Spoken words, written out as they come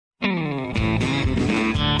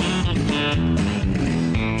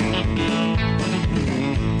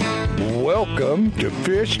Welcome to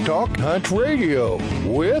Fish Talk Hunt Radio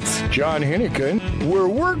with John Hennigan, where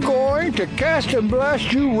we're going to cast and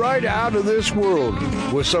blast you right out of this world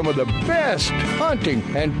with some of the best hunting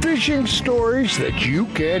and fishing stories that you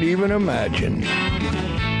can't even imagine.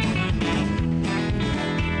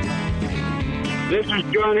 This is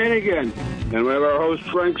John Hennigan, and we have our host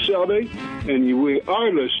Frank Selby, and we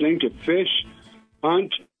are listening to Fish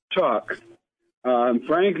Hunt Talk.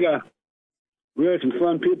 Frank, we had some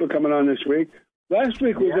fun people coming on this week. Last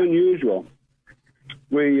week was unusual.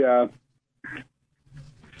 We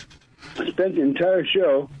spent the entire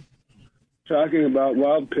show talking about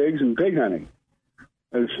wild pigs and pig hunting.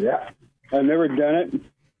 I've never done it,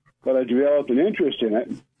 but I developed an interest in it,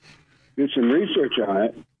 did some research on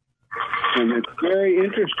it, and it's very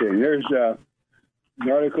interesting. There's an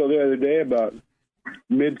article the other day about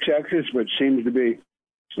mid-Texas, which seems to be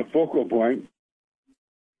a focal point.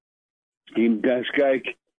 This guy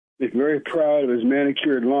is very proud of his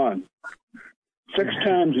manicured lawn. 6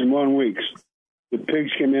 times in 1 week, the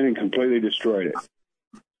pigs came in and completely destroyed it.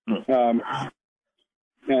 And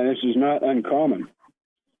this is not uncommon.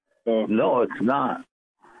 So, no, it's not.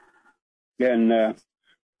 And, I've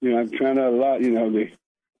found out a lot,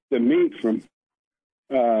 the meat from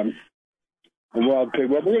a wild pig.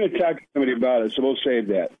 Well, we're going to talk to somebody about it, so we'll save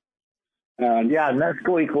that. Next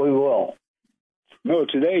week we will. No,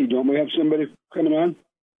 today. Don't we have somebody coming on?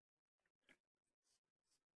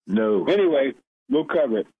 No. Anyway, we'll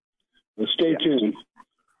cover it. Well, stay tuned.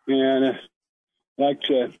 And I'd like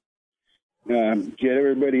to get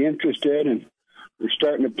everybody interested, and we're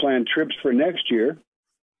starting to plan trips for next year.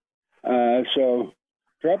 So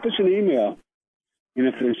drop us an email. And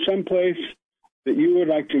if there's some place that you would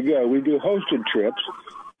like to go, we do hosted trips,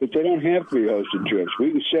 but they don't have to be hosted trips.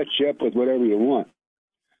 We can set you up with whatever you want.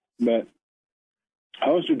 But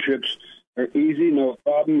hosted trips are easy, no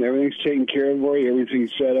problem. Everything's taken care of for you.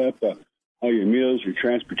 Everything's set up, all your meals, your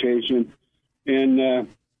transportation. And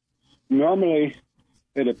normally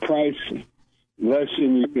at a price less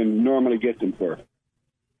than you can normally get them for.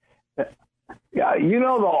 Yeah,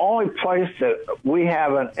 the only place that we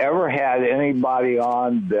haven't ever had anybody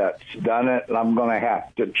on that's done it, and I'm going to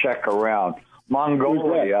have to check around,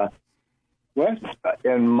 Mongolia. What?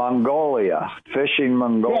 In Mongolia, fishing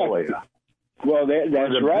Mongolia. Yeah. Well,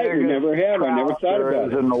 that's right. We never have. I never thought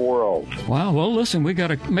about it. In the world. Wow. Well, listen, we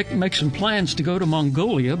got to make some plans to go to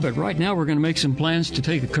Mongolia, but right now we're going to make some plans to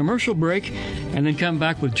take a commercial break and then come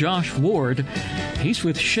back with Josh Ward. He's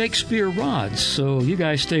with Shakespeare Rods, so you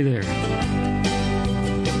guys stay there.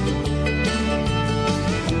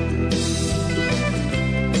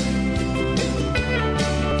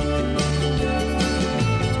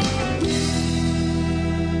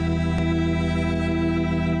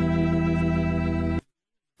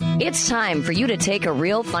 It's time for you to take a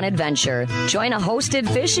real fun adventure. Join a hosted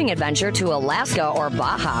fishing adventure to Alaska or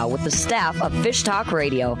Baja with the staff of Fish Talk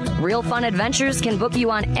Radio. Real Fun Adventures can book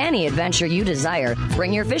you on any adventure you desire.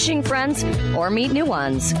 Bring your fishing friends or meet new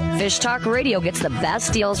ones. Fish Talk Radio gets the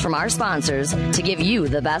best deals from our sponsors to give you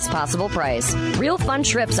the best possible price. Real Fun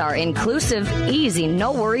trips are inclusive, easy,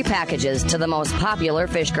 no-worry packages to the most popular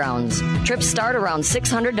fish grounds. Trips start around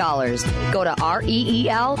 $600. Go to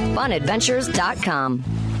REELfunadventures.com.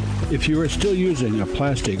 If you are still using a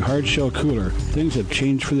plastic hard-shell cooler, things have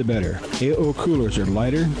changed for the better. AO coolers are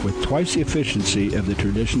lighter with twice the efficiency of the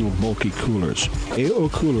traditional bulky coolers. AO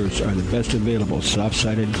coolers are the best available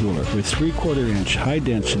soft-sided cooler with 3/4-inch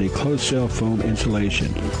high-density closed-cell foam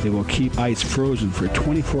insulation. They will keep ice frozen for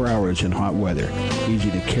 24 hours in hot weather. Easy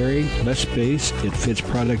to carry, less space, it fits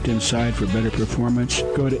product inside for better performance.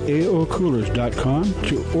 Go to AOcoolers.com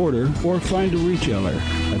to order or find a retailer.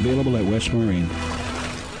 Available at West Marine.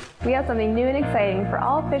 We have something new and exciting for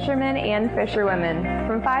all fishermen and fisherwomen,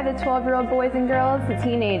 from 5 to 12-year-old boys and girls to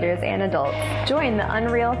teenagers and adults. Join the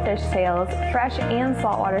Unreal Fish Tales Fresh and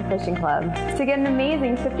Saltwater Fishing Club to get an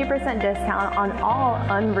amazing 50% discount on all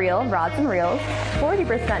Unreal rods and reels,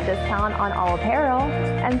 40% discount on all apparel,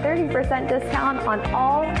 and 30% discount on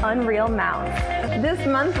all Unreal mounts. This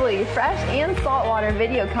monthly Fresh and Saltwater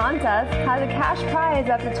video contest has a cash prize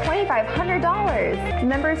up to $2,500.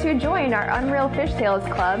 Members who join our Unreal Fish Tales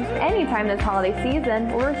Club anytime this holiday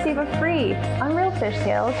season will receive a free Unreal Fish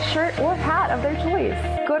Tales shirt or hat of their choice.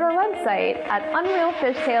 go to our website at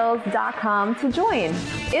unrealfishtales.com to join.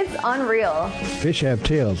 It's unreal. Fish have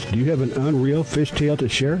tails. Do you have an unreal fish tale to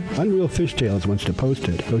share? Unreal Fish Tales wants to post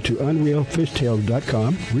it. Go to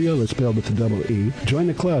unrealfishtales.com. Real is spelled with a double E. Join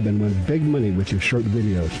the club and win big money with your short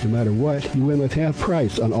videos. No matter what, you win with half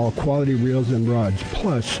price on all quality reels and rods.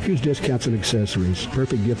 Plus, huge discounts and accessories.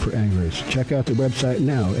 Perfect gift for anglers. Check out the website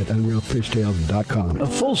now at unrealfishtales.com. A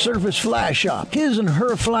full-service fly shop, His and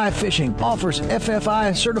Her Fly Fishing, offers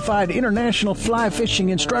FFI certified international fly fishing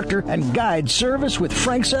instructor and guide service with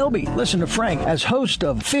Frank Selby. Listen to Frank as host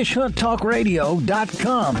of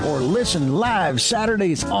FishHuntTalkRadio.com or listen live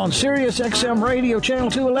Saturdays on Sirius XM Radio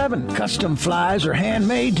Channel 211. Custom flies are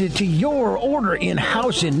handmade to your order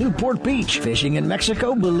in-house in Newport Beach. Fishing in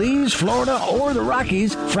Mexico, Belize, Florida, or the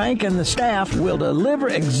Rockies, Frank and the staff will deliver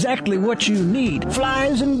exactly what you need.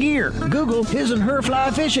 Flies and gear. Google His and Her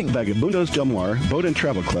Fly Fishing. Vagabundos Del Mar Boat and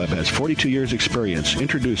Travel Club has 42 years experience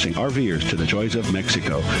introducing RVers to the joys of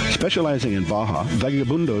Mexico. Specializing in Baja,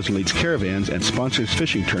 Vagabundos leads caravans and sponsors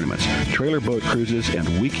fishing tournaments, trailer boat cruises,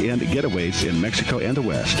 and weekend getaways in Mexico and the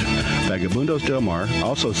West. Vagabundos Del Mar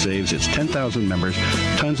also saves its 10,000 members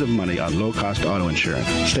tons of money on low-cost auto insurance.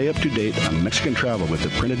 Stay up to date on Mexican travel with the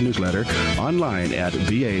printed newsletter online at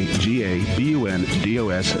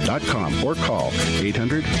vagabundos.com or call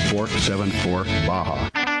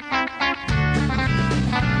 800-474-BAJA.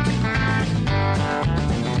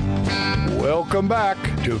 Welcome back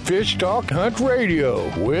to Fish Talk Hunt Radio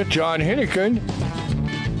with John Hennigan.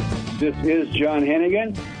 This is John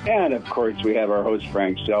Hennigan, and of course we have our host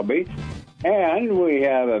Frank Selby, and we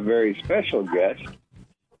have a very special guest,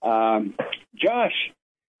 Josh.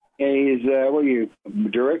 He's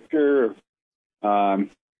director of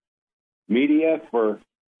media for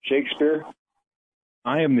Shakespeare?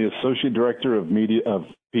 I am the associate director of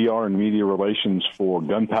PR and media relations for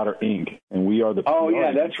Gunpowder Inc., and we are the PR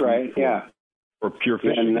that's right, for Pure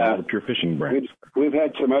Fishing, the Pure Fishing brand. We've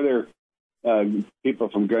had some other people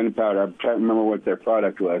from Gunpowder. I'm trying to remember what their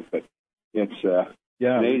product was, but it's an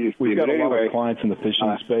agency. We've got a lot of clients in the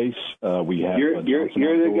fishing space. We have you're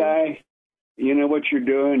the guy. You know what you're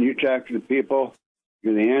doing. You talk to the people.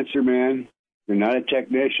 You're the answer man. You're not a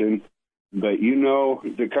technician, but you know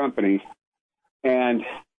the company. And if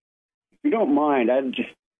you don't mind,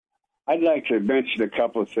 I'd like to mention a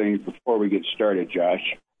couple of things before we get started,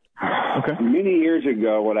 Josh. Okay. Many years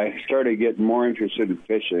ago, when I started getting more interested in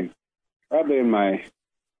fishing, probably in my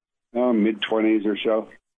mid-20s or so,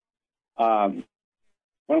 one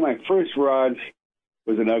of my first rods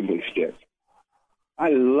was an ugly stick. I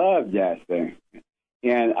loved that thing.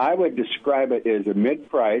 And I would describe it as a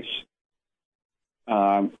mid-price,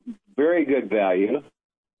 very good value,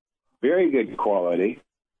 very good quality,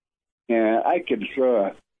 and I could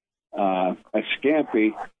throw a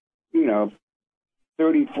scampi,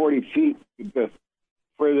 30, 40 feet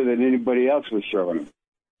further than anybody else was throwing them.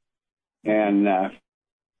 And I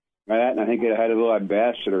think it had a little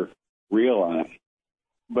ambassador reel on it.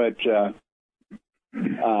 But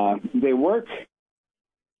they work.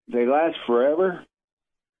 They last forever.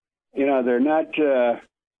 They're not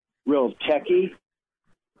real techy.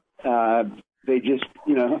 They just,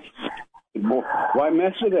 why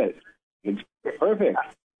mess with it? It's perfect.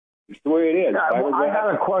 It's the way it is. I had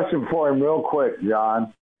a question for him real quick,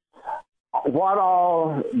 John. What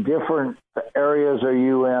all different areas are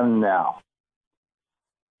you in now?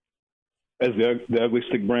 As the Ugly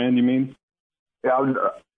Stick brand, you mean? Yeah,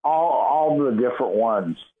 all the different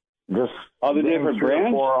ones. Just all the different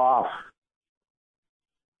brands? Off.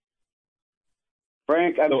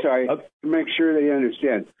 Frank, I'm sorry, to make sure they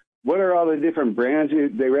understand. What are all the different brands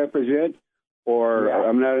they represent? Or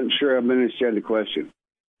I'm not sure I'm understanding the question.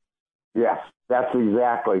 Yes, that's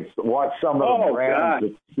exactly. What some of the brands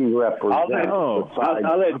that he represents.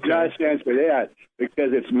 I'll let Josh answer that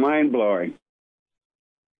because it's mind-blowing.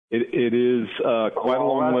 It is quite a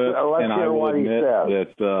long list, and I will admit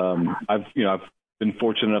that I've been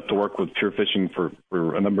fortunate enough to work with Pure Fishing for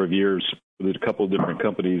a number of years with a couple of different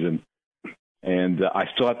companies, and I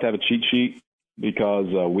still have to have a cheat sheet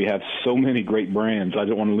because we have so many great brands. I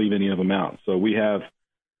don't want to leave any of them out. So we have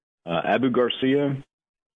Abu Garcia,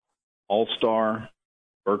 All-Star,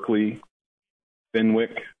 Berkeley,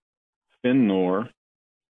 Fenwick, Finnor,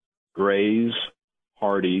 Grays,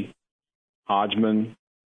 Hardy, Hodgman,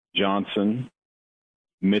 Johnson,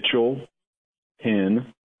 Mitchell,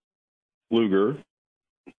 Penn, Fluger,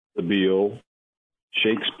 Sabile,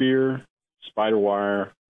 Shakespeare,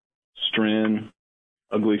 Spiderwire, Stren,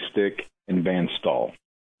 Ugly Stick, and Van Staal.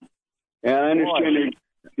 Yeah, I understand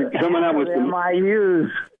you're coming out with them. I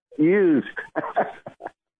used.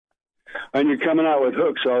 And you're coming out with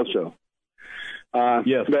hooks also.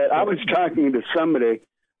 Yes. But I was talking to somebody, I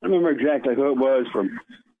don't remember exactly who it was from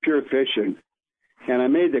Pure Fishing, and I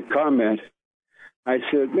made the comment, I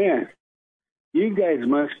said, man, you guys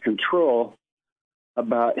must control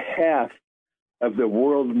about half of the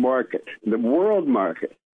world market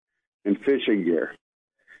in fishing gear.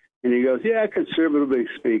 And he goes, yeah, conservatively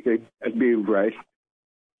speaking, that'd be right.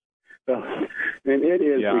 And it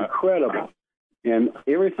is incredible. And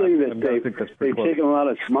everything that they've taken a lot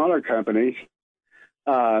of smaller companies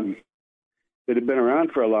that have been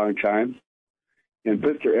around for a long time and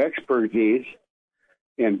put their expertise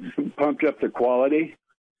and pumped up the quality.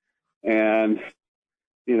 And,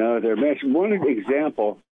 you know, they're mentioned one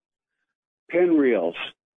example, Penn Reels,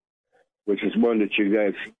 which is one that you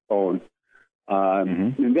guys own.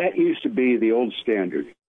 And that used to be the old standard.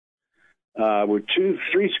 With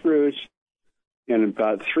 2-3 screws, in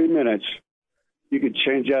about 3 minutes, you could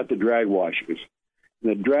change out the drag washers.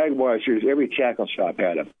 And the drag washers, every tackle shop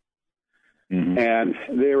had them. And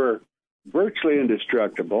they were virtually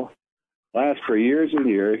indestructible, last for years and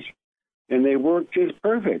years, and they worked just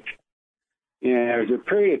perfect. And there was a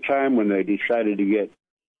period of time when they decided to get,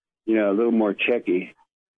 you know, a little more techy.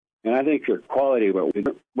 And I think their quality was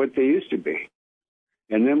what they used to be.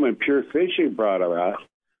 And then when Pure Fishing brought them out,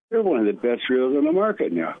 they're one of the best reels on the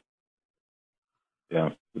market now. Yeah,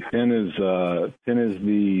 Penn is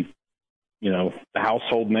the, you know,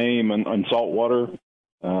 household name on saltwater.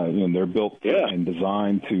 You know, they're built and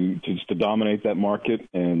designed to dominate that market.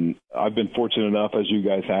 And I've been fortunate enough, as you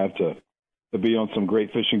guys have, to be on some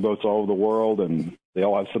great fishing boats all over the world, and they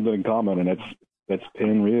all have something in common, and that's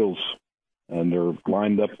Penn reels. And they're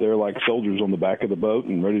lined up there like soldiers on the back of the boat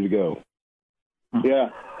and ready to go. Yeah.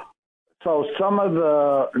 So some of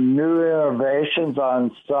the new innovations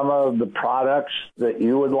on some of the products that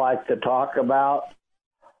you would like to talk about,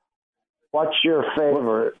 what's your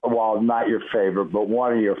favorite? Well, not your favorite, but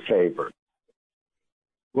one of your favorites.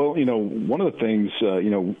 Well, you know, one of the things, you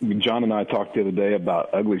know, John and I talked the other day about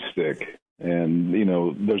Ugly Stick. And, you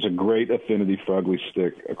know, there's a great affinity for Ugly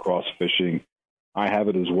Stick across fishing. I have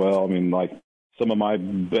it as well. I mean, like, some of my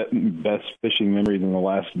best fishing memories in the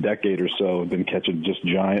last decade or so have been catching just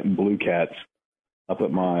giant blue cats up at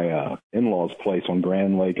my in-laws' place on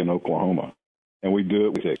Grand Lake in Oklahoma. And we do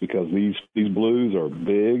it with it because these blues are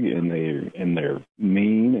big and they're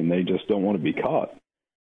mean and they just don't want to be caught.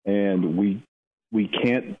 And we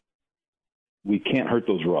can't hurt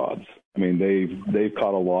those rods. I mean, they've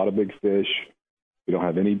caught a lot of big fish. We don't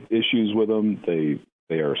have any issues with them.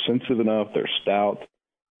 They are sensitive enough. They're stout.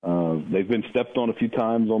 They've been stepped on a few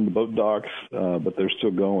times on the boat docks, but they're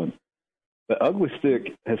still going. The Ugly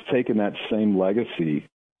Stick has taken that same legacy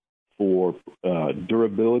for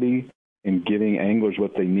durability and giving anglers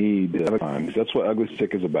what they need at a time. That's what Ugly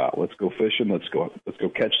Stick is about. Let's go fishing. Let's go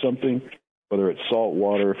catch something, whether it's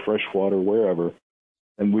saltwater, freshwater, wherever.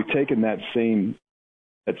 And we've taken that same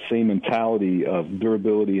mentality of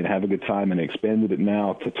durability and have a good time and expanded it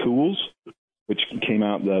now to tools, which came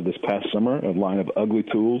out this past summer, a line of Ugly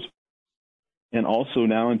tools, and also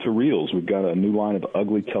now into reels. We've got a new line of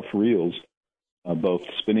Ugly Tough reels, both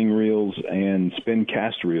spinning reels and spin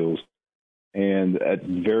cast reels, and at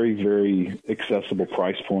very, very accessible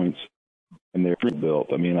price points, and they're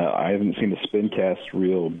built. I mean, I haven't seen a spin cast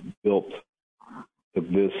reel built to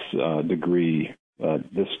this degree,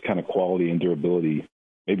 this kind of quality and durability,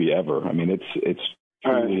 maybe ever. I mean, it's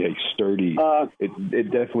truly a sturdy.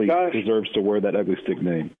 It definitely deserves to wear that Ugly Stick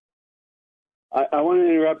name. I want to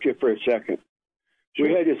interrupt you for a second. Sure.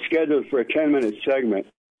 We had it scheduled for a 10-minute segment,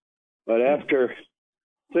 but after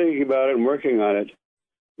thinking about it and working on it,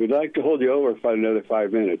 we'd like to hold you over for another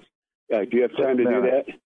 5 minutes. Do you have time to do that?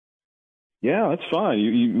 Yeah, that's fine.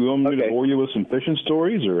 You want me to bore you with some fishing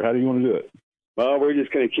stories, or how do you want to do it? Well, we're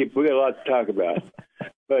just going to we got a lot to talk about.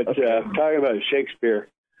 But talking about Shakespeare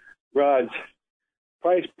rods,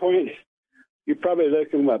 price point, you're probably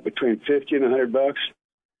looking between $50 and $100.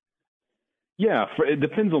 Yeah, it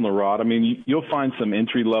depends on the rod. I mean, you'll find some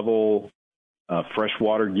entry-level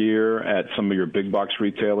freshwater gear at some of your big box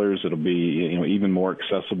retailers. It'll be even more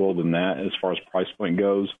accessible than that as far as price point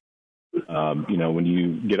goes. When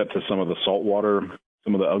you get up to some of the saltwater,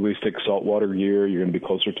 some of the Ugly Stick saltwater gear, you're going to be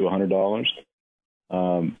closer to $100.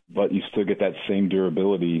 But you still get that same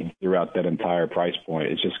durability throughout that entire price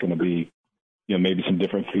point. It's just going to be, maybe some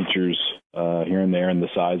different features here and there, and the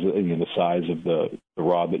size of the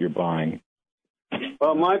rod that you're buying.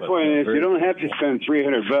 Well, my point is, you don't have to spend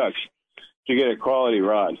 $300 to get a quality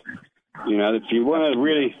rod. If you want to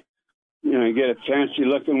really, get a fancy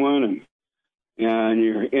looking one and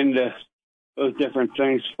you're into those different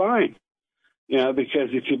things, fine. Because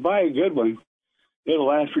if you buy a good one, it'll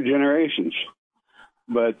last for generations.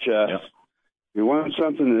 But if you want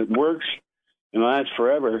something that works and lasts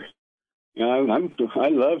forever, you know, I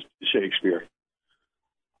love Shakespeare.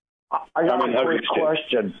 I got a quick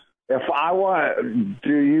question. If I want,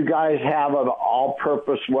 do you guys have an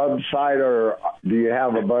all-purpose website, or do you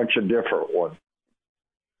have a bunch of different ones?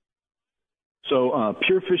 So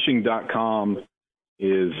purefishing.com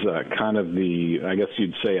is kind of I guess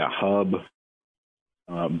you'd say a hub,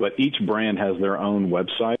 but each brand has their own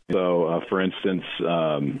website. So, for instance,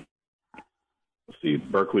 let's see,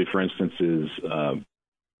 Berkley, for instance, is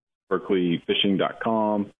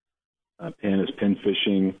berkleyfishing.com. Penn is Penn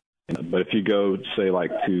Fishing. But if you go, say,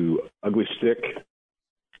 like to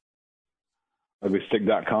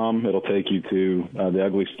uglystick.com, it'll take you to the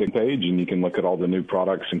Ugly Stick page, and you can look at all the new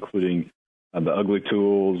products, including the Ugly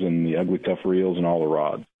Tools and the Ugly Tough Reels and all the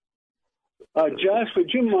rods. Josh,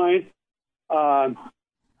 would you mind,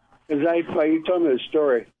 you told me the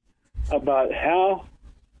story about how,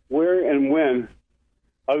 where, and when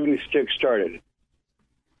Ugly Stick started.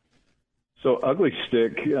 So Ugly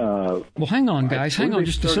Stick... well, hang on, guys. Hang on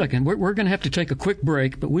just a second. We're going to have to take a quick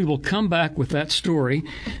break, but we will come back with that story.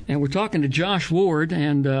 And we're talking to Josh Ward,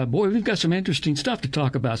 and, boy, we've got some interesting stuff to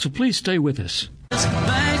talk about. So please stay with us. Things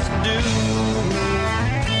to do.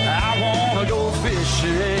 I want to go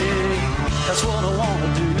fishing. That's what I want to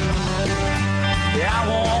do. Yeah, I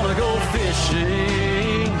want to go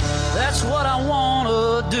fishing. That's what I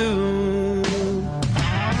want to do.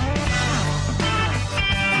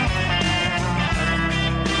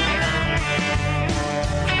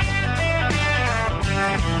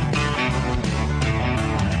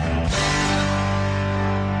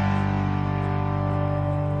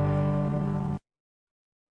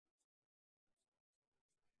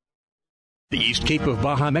 The East Cape of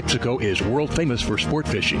Baja, Mexico is world famous for sport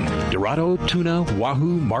fishing. Dorado, tuna,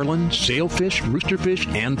 wahoo, marlin, sailfish, roosterfish,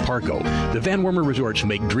 and pargo. The Van Wormer Resorts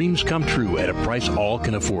make dreams come true at a price all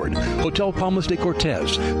can afford. Hotel Palmas de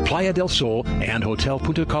Cortez, Playa del Sol, and Hotel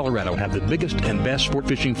Punta Colorado have the biggest and best sport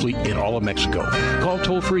fishing fleet in all of Mexico. Call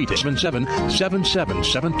toll-free to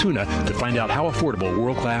 877-777-TUNA to find out how affordable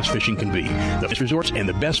world-class fishing can be. The best resorts and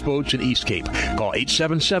the best boats in East Cape. Call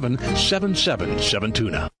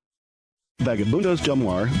 877-777-TUNA. Vagabundos Del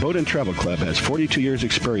Mar Boat and Travel Club has 42 years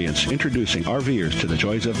experience introducing RVers to the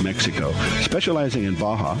joys of Mexico. Specializing in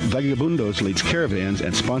Baja, Vagabundos leads caravans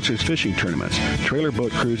and sponsors fishing tournaments, trailer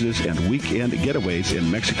boat cruises, and weekend getaways in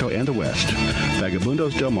Mexico and the West.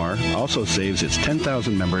 Vagabundos Del Mar also saves its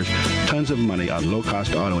 10,000 members tons of money on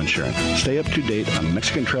low-cost auto insurance. Stay up to date on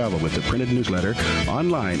Mexican travel with the printed newsletter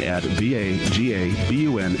online at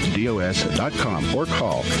vagabundos.com or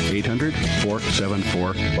call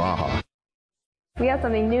 800-474-BAJA. We have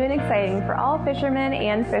something new and exciting for all fishermen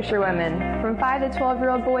and fisherwomen, from 5 to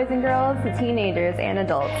 12-year-old boys and girls to teenagers and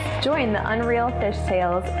adults. Join the Unreal Fish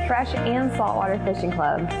Tales Fresh and Saltwater Fishing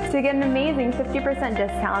Club to get an amazing 50%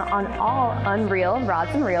 discount on all Unreal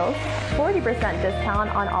rods and reels, 40%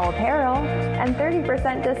 discount on all apparel, and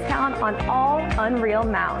 30% discount on all Unreal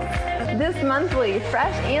mounts. This monthly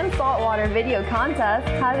Fresh and Saltwater video contest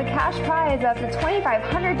has a cash prize up to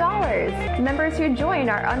 $2,500. Members who join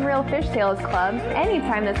our Unreal Fish Tales Club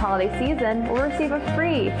anytime this holiday season will receive a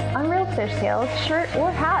free Unreal Fish Tales shirt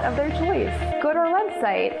or hat of their choice. Go to our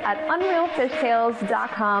website at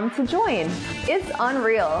unrealfishtales.com to join. It's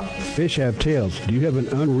unreal. Fish have tails. Do you have an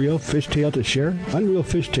Unreal Fish Tale to share? Unreal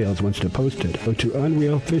Fish Tales wants to post it. Go to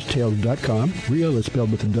unrealfishtales.com. Real is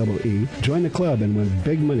spelled with a double E. Join the club and win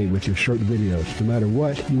big money with your short videos. No matter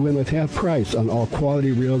what, you win with half price on all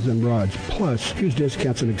quality reels and rods, plus huge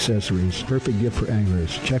discounts and accessories. Perfect gift for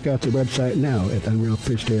anglers. Check out the website now at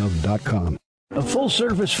unrealfishtales.com. A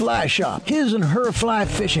full-service fly shop, His and Her Fly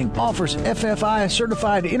Fishing, offers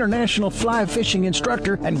FFI-certified international fly fishing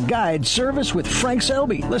instructor and guide service with Frank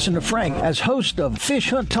Selby. Listen to Frank as host of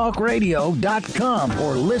FishHuntTalkRadio.com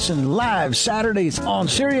or listen live Saturdays on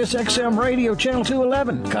Sirius XM Radio Channel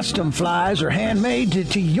 211. Custom flies are handmade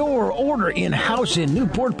to your order in-house in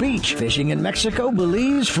Newport Beach. Fishing in Mexico,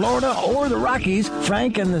 Belize, Florida, or the Rockies,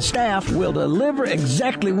 Frank and the staff will deliver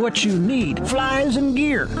exactly what you need. Flies and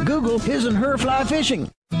gear. Google His and Her Fly Fishing.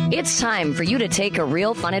 It's time for you to take a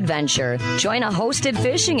real fun adventure. Join a hosted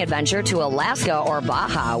fishing adventure to Alaska or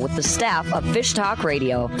Baja with the staff of Fish Talk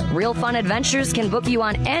Radio. Real Fun Adventures can book you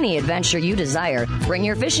on any adventure you desire. Bring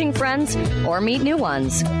your fishing friends or meet new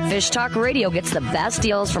ones. Fish Talk Radio gets the best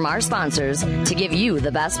deals from our sponsors to give you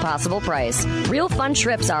the best possible price. Real Fun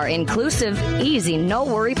trips are inclusive, easy,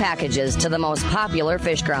 no-worry packages to the most popular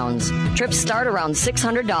fish grounds. Trips start around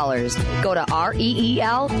 $600. Go to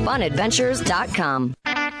REELFunadventures.com.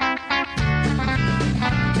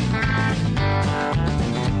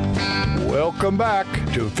 Welcome back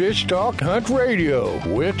to Fish Talk Hunt Radio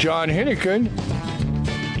with John Hennigan.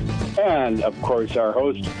 And, of course, our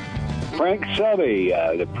host, Frank Selby,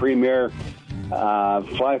 the premier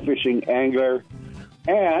fly fishing angler.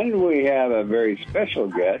 And we have a very special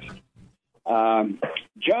guest,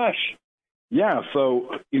 Josh. Yeah,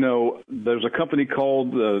 so, there's a company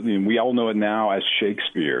called, we all know it now as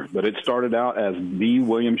Shakespeare, but it started out as the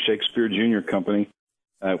William Shakespeare Jr. Company.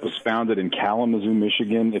 It was founded in Kalamazoo,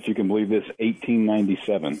 Michigan, if you can believe this,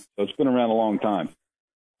 1897. So it's been around a long time.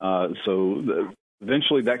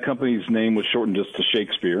 Eventually that company's name was shortened just to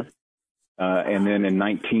Shakespeare. And then in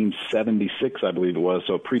 1976, I believe it was,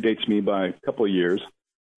 so it predates me by a couple of years.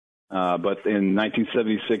 But in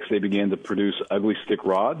 1976, they began to produce ugly stick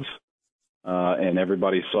rods. And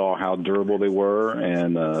everybody saw how durable they were.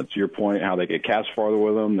 And to your point, how they could cast farther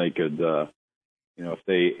with them. They could, if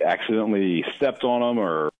they accidentally stepped on them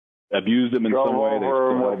or abused them in some way.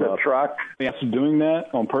 Over with a truck. Yes, doing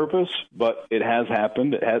that on purpose, but it has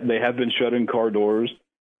happened. They have been shut in car doors.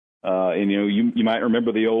 And you might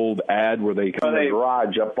remember the old ad where they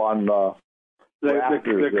garage up on the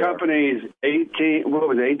company's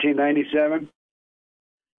 1897.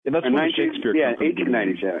 Yeah, that's what Shakespeare. Yeah,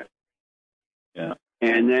 1897. Yeah,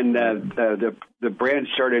 and then the brand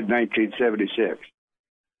started in 1976.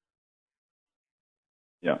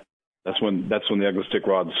 Yeah, that's when the ugly stick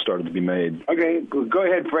rods started to be made. Okay, go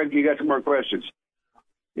ahead, Frank. You got some more questions?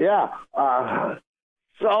 Yeah.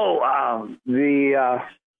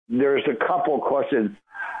 There's a couple questions.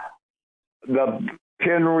 The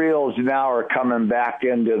pin reels now are coming back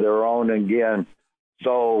into their own again.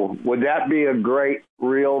 So would that be a great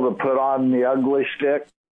reel to put on the ugly stick?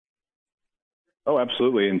 Oh,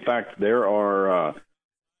 absolutely. In fact, there are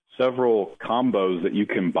several combos that you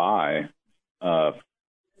can buy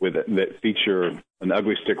that feature an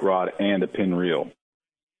ugly stick rod and a pin reel.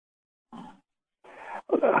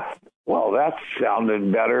 Well, that's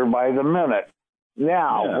sounding better by the minute.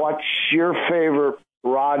 Now, What's your favorite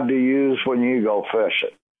rod to use when you go fishing?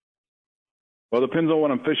 Well, it depends on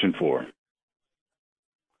what I'm fishing for.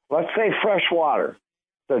 Let's say freshwater,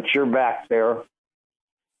 that you're back there.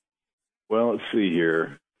 Well, let's see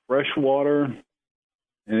here. Freshwater,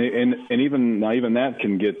 and even that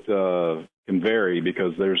can can vary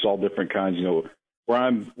because there's all different kinds. Where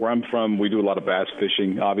I'm from, we do a lot of bass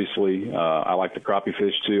fishing. Obviously, I like the crappie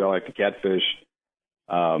fish too. I like the catfish.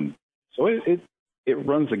 So it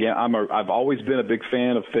runs the gamut. I've always been a big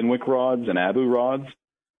fan of Fenwick rods and Abu rods,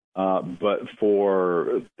 but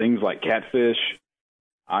for things like catfish,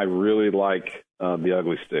 I really like the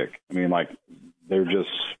ugly stick. I mean, like they're just.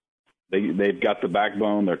 They've got the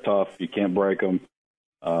backbone. They're tough. You can't break them,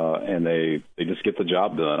 and they just get the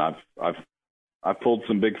job done. I've pulled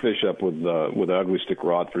some big fish up with the ugly stick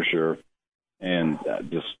rod for sure, and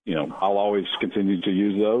I'll always continue to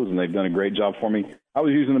use those, and they've done a great job for me. I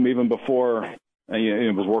was using them even before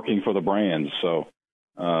it was working for the brand, so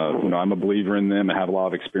I'm a believer in them and have a lot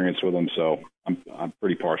of experience with them, so I'm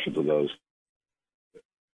pretty partial to those.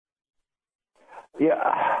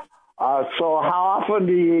 Yeah. So how often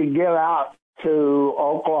do you get out to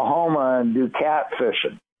Oklahoma and do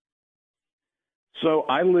catfishing? So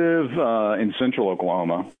I live in central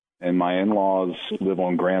Oklahoma, and my in-laws live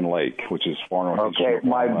on Grand Lake, which is far north. Okay,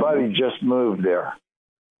 my buddy just moved there.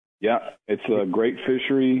 Yeah, it's a great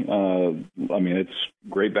fishery. It's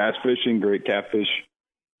great bass fishing, great catfish.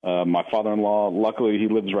 My father-in-law, luckily, he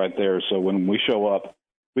lives right there, so when we show up,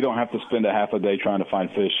 we don't have to spend a half a day trying to find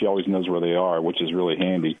fish. He always knows where they are, which is really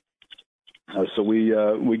handy. So we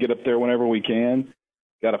get up there whenever we can.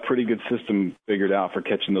 Got a pretty good system figured out for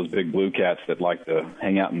catching those big blue cats that like to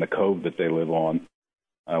hang out in the cove that they live on.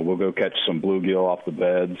 We'll go catch some bluegill off the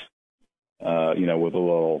beds, with a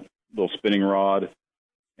little spinning rod,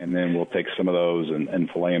 and then we'll take some of those and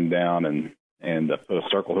fillet them down and put a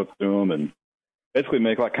circle hook through them and basically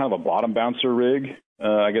make like kind of a bottom bouncer rig.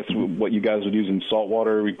 I guess what you guys would use in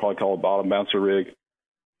saltwater, we'd probably call a bottom bouncer rig,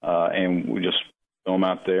 and we just throw them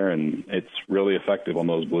out there, and it's really effective on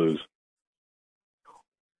those blues.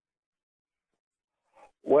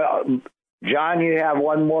 Well, John, you have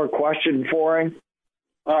one more question for him?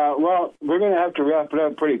 Well, we're going to have to wrap it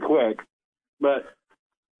up pretty quick. But,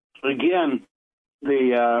 again,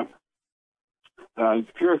 the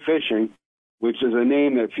Pure Fishing, which is a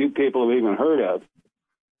name that few people have even heard of,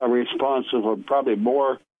 are responsible for probably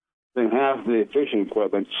more than half the fishing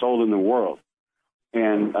equipment sold in the world.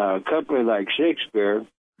 And a company like Shakespeare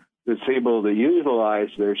that's able to utilize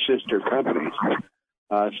their sister companies,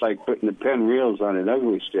 it's like putting the Penn reels on an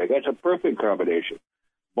ugly stick. That's a perfect combination.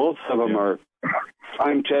 Both of them are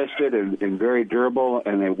time-tested and very durable,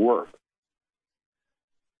 and they work.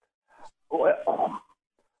 Well,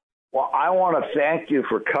 Well, I want to thank you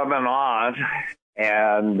for coming on.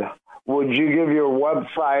 And would you give your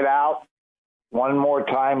website out one more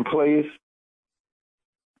time, please?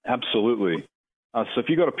 Absolutely. So if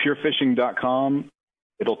you go to purefishing.com,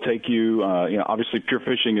 it'll take you, obviously Pure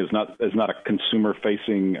Fishing is not a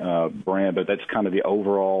consumer-facing brand, but that's kind of the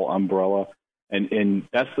overall umbrella. And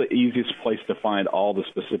that's the easiest place to find all the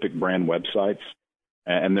specific brand websites.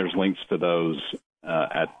 And there's links to those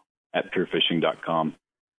at purefishing.com.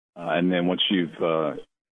 And then once you've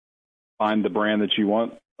find the brand that you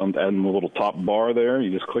want, in the little top bar there,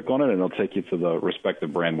 you just click on it, and it'll take you to the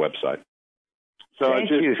respective brand website. So Thank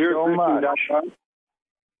you so much.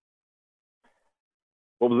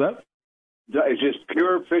 What was that? It's just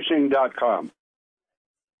purefishing.com.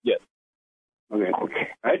 Yes. Okay.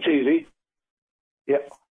 That's easy.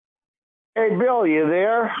 Yep. Hey, Bill, you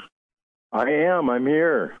there? I am. I'm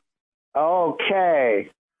here.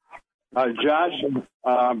 Okay. Josh,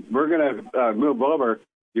 we're going to move over.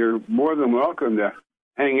 You're more than welcome to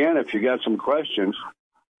hang in if you got some questions.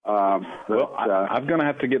 I'm going to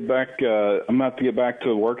have to get back. I'm going to have to get back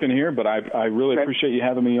to working here, but I really appreciate you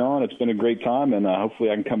having me on. It's been a great time, and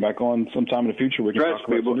hopefully I can come back on sometime in the future. We can talk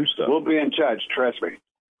about some new stuff. We'll be in touch. Trust me.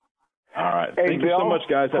 All right. Hey, Thank Bill, you so much,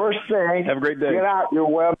 guys. First thing, have a great day. Get out your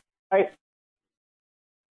website.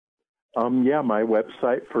 My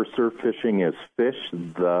website for surf fishing is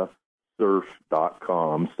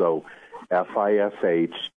fishthesurf.com. So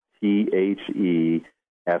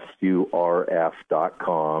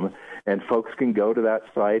FISHTHESURF.com. And folks can go to that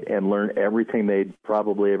site and learn everything they'd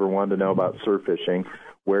probably ever want to know about surf fishing,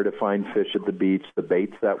 where to find fish at the beach, the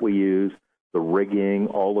baits that we use, the rigging,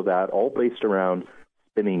 all of that, all based around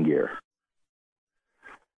spinning gear.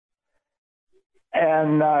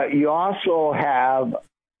 And you also have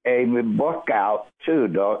a book out, too,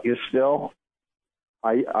 don't you still?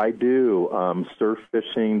 I do. Surf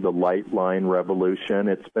Fishing, The Light Line Revolution.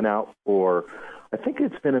 It's been out for, I think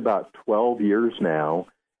it's been about 12 years now,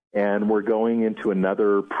 and we're going into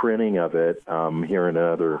another printing of it here in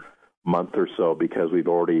another month or so because we've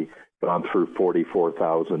already gone through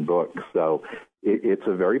 44,000 books. So it's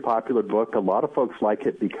a very popular book. A lot of folks like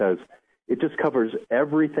it because it just covers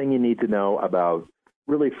everything you need to know about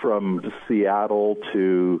really from Seattle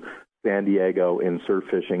to San Diego in surf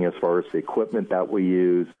fishing as far as the equipment that we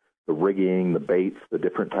use, the rigging, the baits, the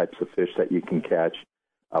different types of fish that you can catch,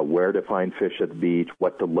 where to find fish at the beach,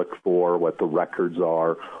 what to look for, what the records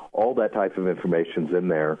are, all that type of information's in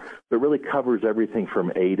there. It really covers everything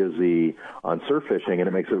from A to Z on surf fishing, and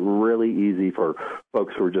it makes it really easy for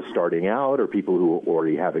folks who are just starting out or people who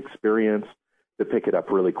already have experience to pick it up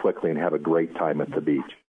really quickly and have a great time at the beach.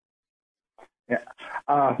 Yeah.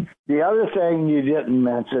 The other thing you didn't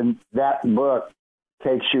mention, that book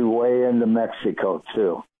takes you way into Mexico,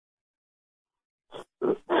 too.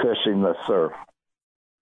 Fishing the surf.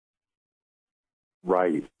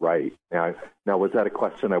 Right. Now, was that a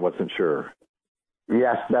question? I wasn't sure.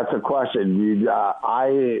 Yes, that's a question.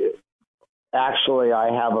 I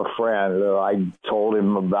have a friend who I told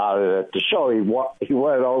him about it at the show. He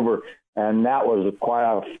went over, and that was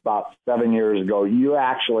about 7 years ago. You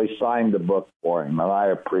actually signed the book for him, and I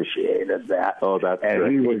appreciated that. Oh, that's and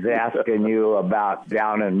great. He was asking you about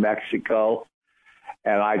down in Mexico,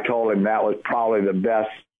 and I told him that was probably the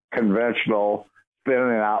best conventional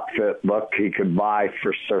spinning outfit book he could buy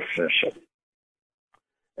for surf fishing.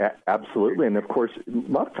 Absolutely. And, of course, a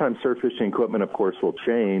lot of times surf fishing equipment, of course, will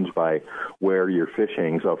change by where you're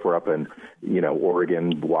fishing. So if we're up in,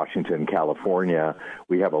 Oregon, Washington, California,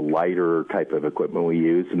 we have a lighter type of equipment we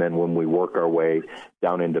use. And then when we work our way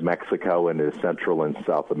down into Mexico, into Central and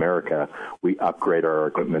South America, we upgrade our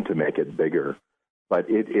equipment to make it bigger. But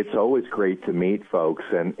it's always great to meet folks.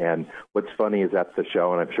 And what's funny is at the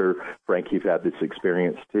show, and I'm sure, Frank, you've had this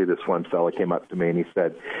experience too. This one fella came up to me and he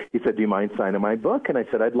said, do you mind signing my book? And I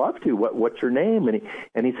said, I'd love to. What's your name? And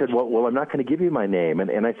he said, well, I'm not going to give you my name.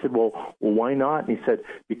 And I said, well, why not? And he said,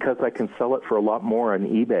 because I can sell it for a lot more on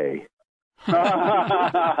eBay.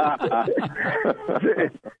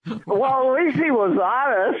 Well, at least he was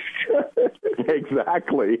honest.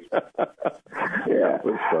 Exactly. Yeah. That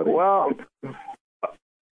was funny. Well,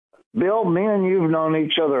 Bill, me and you've known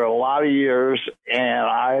each other a lot of years,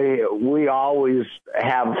 and we always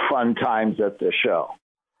have fun times at the show.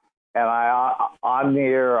 And on the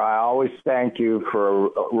air, I always thank you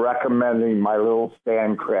for recommending my little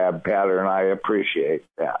sand crab pattern. I appreciate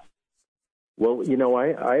that. Well,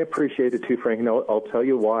 I appreciate it too, Frank. And I'll tell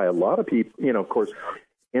you why. A lot of people, of course,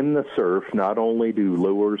 in the surf, not only do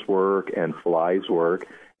lures work and flies work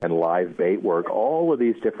and live bait work, all of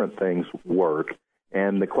these different things work.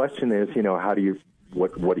 And the question is, how do you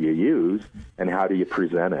what do you use and how do you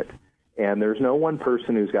present it. And there's no one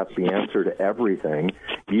person who's got the answer to everything.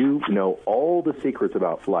 You know all the secrets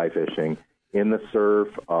about fly fishing in the surf,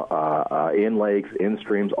 in lakes, in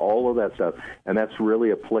streams, all of that stuff. And that's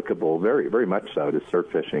really applicable, very, very much so, to surf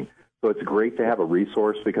fishing. So it's great to have a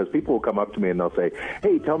resource because people will come up to me and they'll say,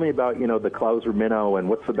 hey, tell me about, the Clouser minnow and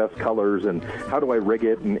what's the best colors and how do I rig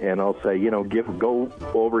it? And I'll say, go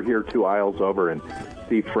over here 2 aisles over and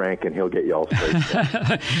see Frank and he'll get you all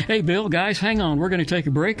straight. Hey, Bill, guys, hang on. We're going to take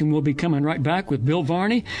a break and we'll be coming right back with Bill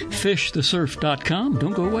Varney, fishthesurf.com.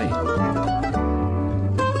 Don't go away.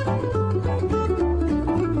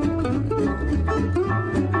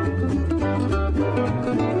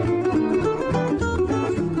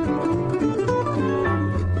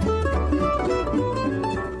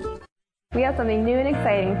 We have something new and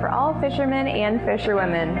exciting for all fishermen and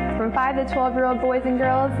fisherwomen, from 5 to 12-year-old boys and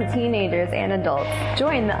girls to teenagers and adults.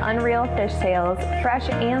 Join the Unreal Fish Tales Fresh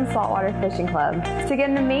and Saltwater Fishing Club to get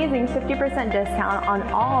an amazing 50% discount on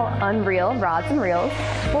all Unreal rods and reels,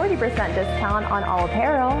 40% discount on all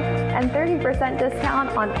apparel, and 30% discount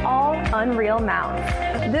on all Unreal mounts.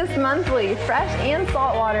 This monthly Fresh and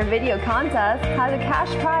Saltwater video contest has a cash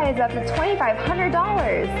prize up to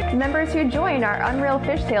 $2,500. Members who join our Unreal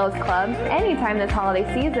Fish Tales Club anytime this holiday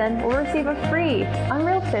season will receive a free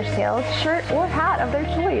Unreal Fish Tales shirt or hat of their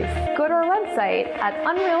choice. Go to our website at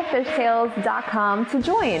unrealfishtales.com to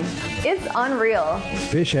join. It's unreal.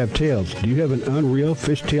 Fish have tails. Do you have an Unreal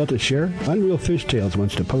Fish Tale to share? Unreal Fish Tales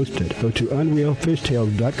wants to post it. Go to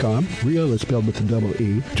unrealfishtales.com. Real is spelled with a double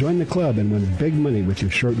E. Join the club and win big money with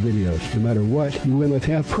your short videos. No matter what, you win with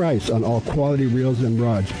half price on all quality reels and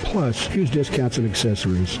rods, plus huge discounts and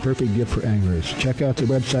accessories. Perfect gift for anglers. Check out the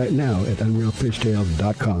website now at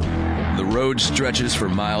unrealfishtales.com. The road stretches for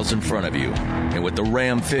miles in front of you, and with the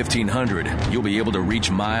Ram 1500, you'll be able to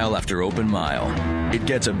reach mile after open mile. It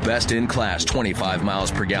gets a best-in-class 25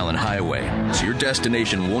 miles per gallon highway, so your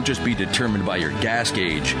destination won't just be determined by your gas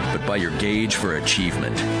gauge, but by your gauge for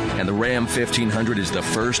achievement. And the Ram 1500 is the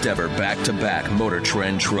first ever back-to-back Motor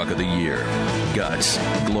Trend Truck of the Year. Guts,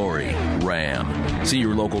 glory, Ram. See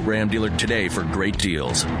your local Ram dealer today for great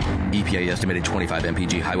deals. EPA estimated 25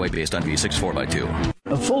 mpg highway based on V6 4x2.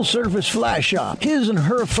 A full-service fly shop, His and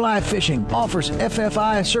Her Fly Fishing, offers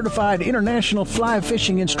FFI-certified international fly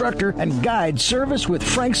fishing instructor and guide service with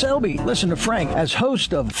Frank Selby. Listen to Frank as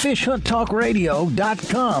host of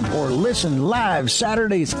FishHuntTalkRadio.com or listen live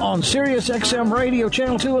Saturdays on Sirius XM Radio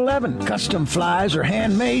Channel 211. Custom flies are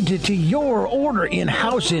handmade to your order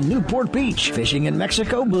in-house in Newport Beach. Fishing in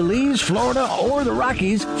Mexico, Belize, Florida, or the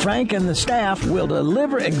Rockies, Frank and the staff will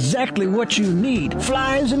deliver exactly what you need.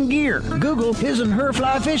 Flies and gear. Google His and Her Fly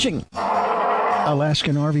Fishing.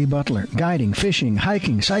 Alaskan RV Butler. Guiding, fishing,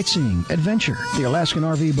 hiking, sightseeing, adventure. The Alaskan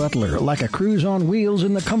RV Butler. Like a cruise on wheels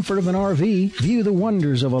in the comfort of an RV. View the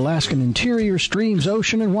wonders of Alaskan interior, streams,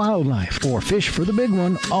 ocean, and wildlife. Or fish for the big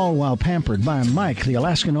one, all while pampered by Mike, the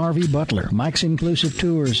Alaskan RV Butler. Mike's inclusive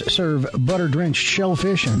tours serve butter-drenched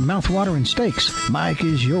shellfish and mouth-watering steaks. Mike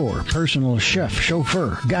is your personal chef,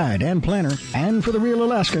 chauffeur, guide, and planner. And for the real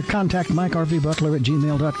Alaska, contact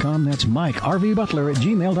MikeRVButler@gmail.com. That's MikeRVButler@gmail.com.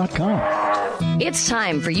 It's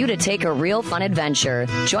time for you to take a real fun adventure.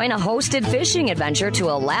 Join a hosted fishing adventure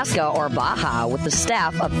to Alaska or Baja with the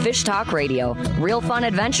staff of Fish Talk Radio. Real Fun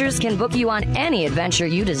Adventures can book you on any adventure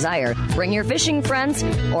you desire. Bring your fishing friends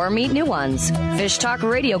or meet new ones. Fish Talk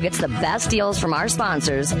Radio gets the best deals from our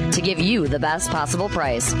sponsors to give you the best possible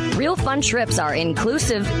price. Real Fun trips are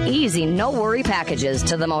inclusive, easy, no-worry packages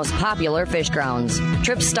to the most popular fish grounds.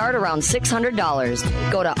 Trips start around $600.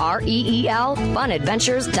 Go to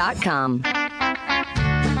REELFunadventures.com.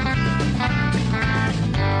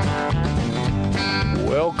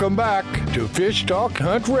 Welcome back to Fish Talk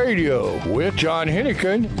Hunt Radio with John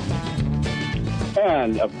Hennigan.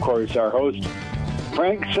 And, of course, our host,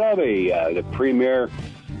 Frank Selby, the premier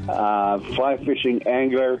fly fishing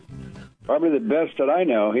angler. Probably the best that I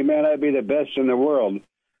know. He may not be the best in the world,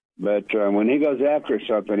 but when he goes after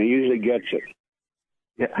something, he usually gets it.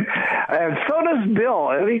 Yeah, and so does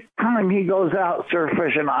Bill. Every time he goes out surf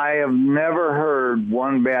fishing, I have never heard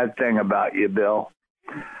one bad thing about you, Bill.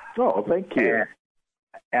 Oh, thank you.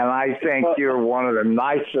 And I think you're one of the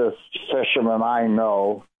nicest fishermen I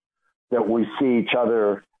know, that we see each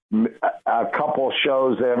other a couple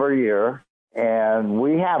shows every year, and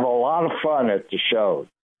we have a lot of fun at the shows.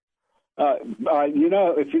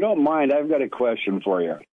 If you don't mind, I've got a question for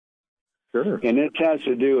you. Sure. And it has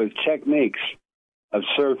to do with techniques of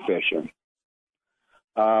surf fishing.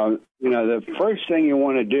 The first thing you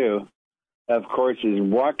want to do, of course, is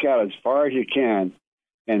walk out as far as you can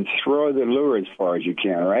and throw the lure as far as you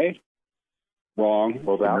can, right? Wrong.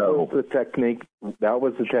 Well, that was the technique. That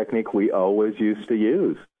was the technique we always used to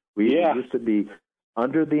use. We used to be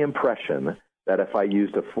under the impression that if I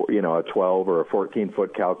used a 12 or a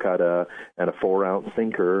 14-foot Calcutta and a 4-ounce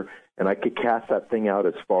sinker, and I could cast that thing out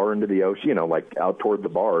as far into the ocean, like out toward the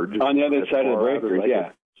barge. On the other side of the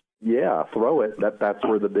breakers, Yeah, throw it. That's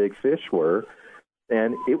where the big fish were.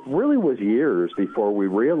 And it really was years before we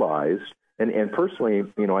realized, and personally,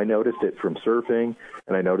 I noticed it from surfing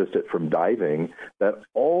and I noticed it from diving, that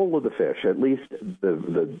all of the fish, at least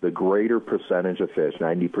the greater percentage of fish,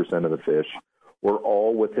 90% of the fish, were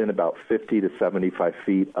all within about 50 to 75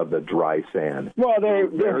 feet of the dry sand. Well, they're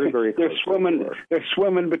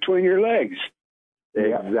swimming between your legs.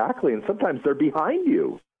 Exactly, and sometimes they're behind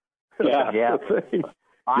you. Yeah.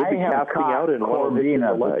 I have caught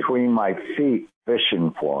corvina between my feet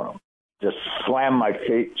fishing for them. Just slam my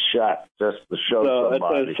feet shut just to show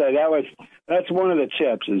somebody. That's one of the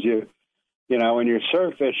tips is when you're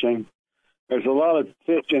surf fishing, there's a lot of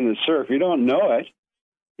fish in the surf. You don't know it.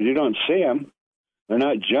 You don't see them. They're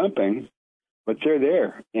not jumping, but they're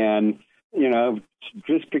there. And,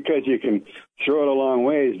 just because you can throw it a long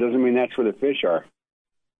ways doesn't mean that's where the fish are.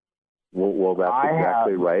 Well, that's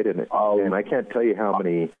exactly right. And I can't tell you how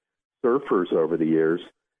many surfers over the years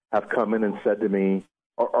have come in and said to me,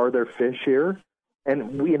 are there fish here?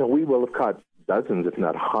 And we will have caught dozens, if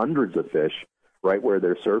not hundreds of fish right where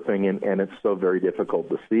they're surfing, and it's so very difficult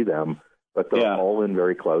to see them. But they're all in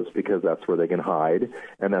very close because that's where they can hide,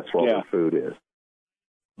 and that's where all their food is.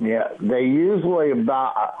 Yeah, they usually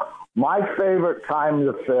my favorite time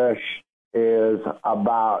to fish is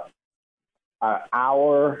about an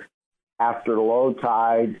hour after low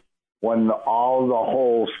tide when all the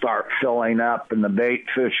holes start filling up and the bait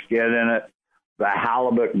fish get in it, the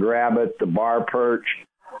halibut grab it, the bar perch.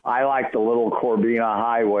 I like the little Corvina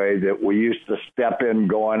highway that we used to step in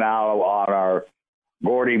going out on our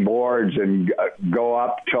Gordy boards and go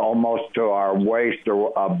up to almost to our waist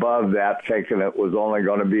or above that, thinking it was only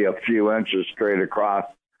going to be a few inches straight across,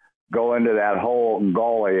 go into that whole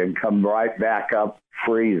gully and come right back up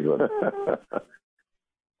freezing.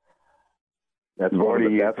 That's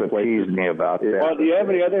Gordy used to tease me about that. Well, do you have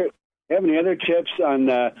any other tips on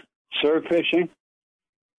surf fishing?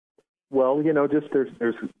 Well, just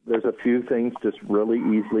there's a few things just really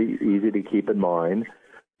easy to keep in mind.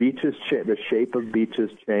 Beaches, the shape of beaches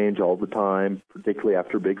change all the time, particularly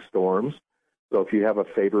after big storms. So if you have a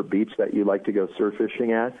favorite beach that you like to go surf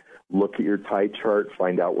fishing at, look at your tide chart,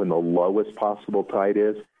 find out when the lowest possible tide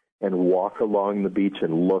is, and walk along the beach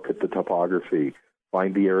and look at the topography.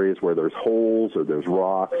 Find the areas where there's holes or there's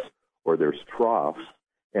rocks or there's troughs,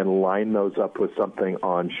 and line those up with something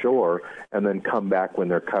on shore, and then come back when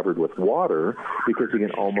they're covered with water, because you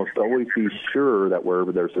can almost always be sure that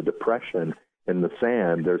wherever there's a depression in the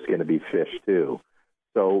sand, there's going to be fish too.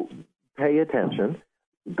 So pay attention.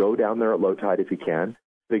 Go down there at low tide if you can.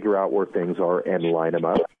 Figure out where things are and line them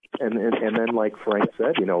up. And then, like Frank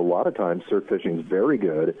said, a lot of times surf fishing is very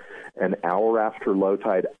good an hour after low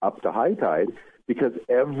tide up to high tide, because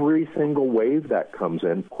every single wave that comes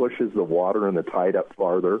in pushes the water and the tide up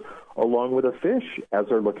farther, along with the fish as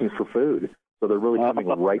they're looking for food. So they're really coming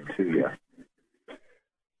right to you.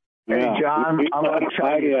 Hey, John, I'm going to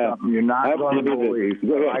tell you something you're not going to believe.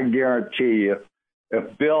 I guarantee you,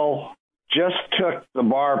 if Bill just took the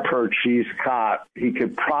bar perch he's caught, he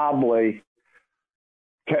could probably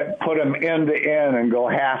put him end to end and go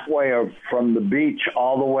halfway from the beach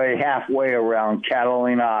all the way halfway around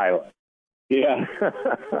Catalina Island. Yeah.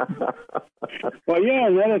 Well,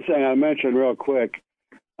 another thing I mentioned real quick,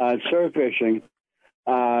 surf fishing.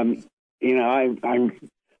 I'm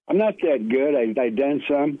not that good. I done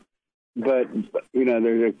some. But,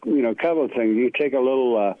 there's a couple of things. You take a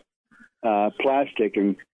little plastic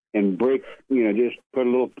and break, just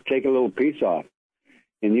take a little piece off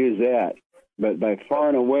and use that. But by far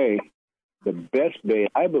and away, the best bait,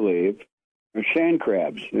 I believe, are sand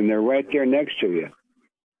crabs, and they're right there next to you.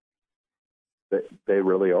 They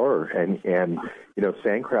really are. And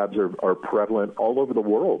sand crabs are prevalent all over the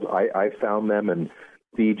world. I found them in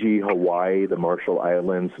Fiji, Hawaii, the Marshall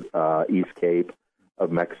Islands, East Cape of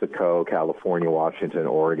Mexico, California, Washington,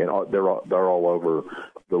 Oregon. They're all over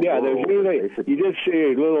the world. Yeah, you just see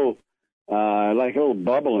a little, like a little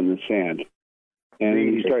bubble in the sand, and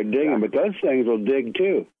you start digging. But those things will dig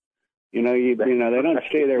too. They don't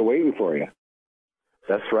stay there waiting for you.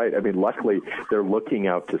 That's right. I mean, luckily they're looking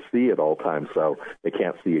out to sea at all times, so they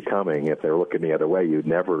can't see you coming. If they're looking the other way, you'd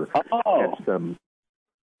never catch them.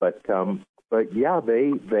 But yeah,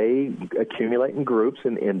 they accumulate in groups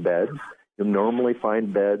in beds. You'll normally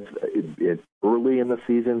find beds early in the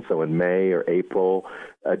season, so in May or April,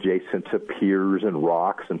 adjacent to piers and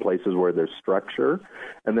rocks and places where there's structure.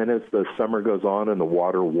 And then as the summer goes on and the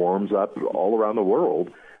water warms up all around the world,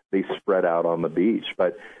 they spread out on the beach.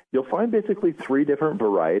 But you'll find basically 3 different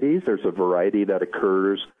varieties. There's a variety that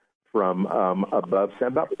occurs from above,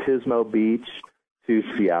 about Pismo Beach to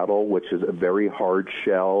Seattle, which is a very hard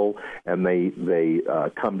shell, and they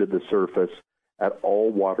come to the surface at all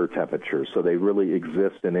water temperatures. So they really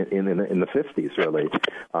exist in the 50s, really.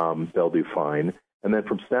 They'll do fine. And then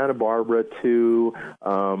from Santa Barbara to,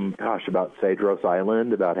 about Cedros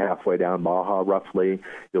Island, about halfway down Baja, roughly,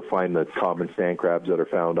 you'll find the common sand crabs that are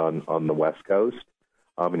found on the West Coast.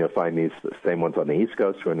 And you'll find these same ones on the East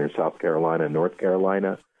Coast when in South Carolina and North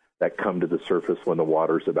Carolina that come to the surface when the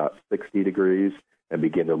water's about 60 degrees and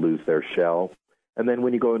begin to lose their shell. And then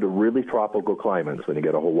when you go into really tropical climates, when you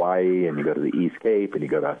go to Hawaii and you go to the East Cape and you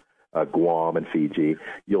go to Guam and Fiji,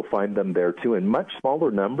 you'll find them there too in much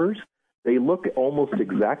smaller numbers. They look almost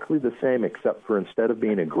exactly the same, except for instead of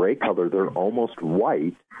being a gray color, they're almost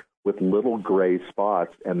white with little gray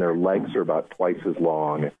spots, and their legs are about twice as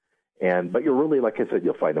long. But you're really, like I said,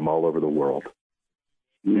 you'll find them all over the world.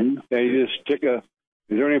 Mm-hmm. And you just stick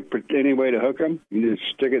is there any way to hook them? You just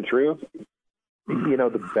stick it through?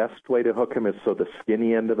 The best way to hook them is so the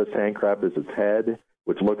skinny end of a sand crab is its head,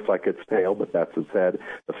 which looks like its tail, but that's its head.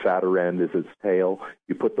 The fatter end is its tail.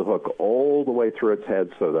 You put the hook all the way through its head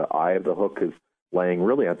so the eye of the hook is laying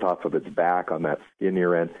really on top of its back on that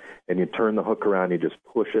skinnier end, and you turn the hook around, you just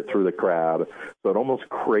push it through the crab, so it almost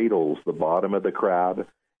cradles the bottom of the crab,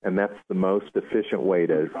 and that's the most efficient way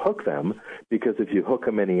to hook them, because if you hook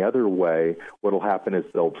them any other way, what will happen is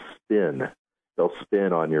they'll spin. They'll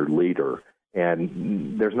spin on your leader,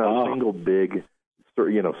 and there's not a single big,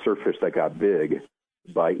 surffish that got big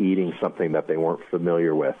by eating something that they weren't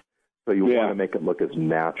familiar with. So you want to make it look as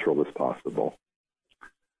natural as possible.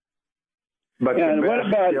 But what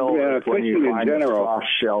about fishing in general? Soft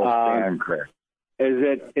shell sand crab.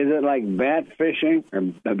 Is it like bat fishing, or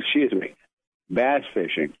bass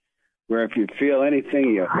fishing, where if you feel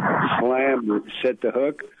anything, you slam, set the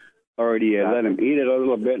hook, or do you let them eat it a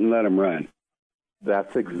little bit and let them run?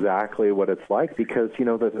 That's exactly what it's like, because,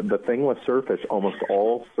 the thing with surffish, almost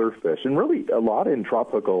all surffish, and really a lot in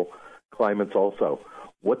tropical climates also,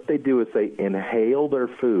 what they do is they inhale their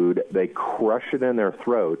food, they crush it in their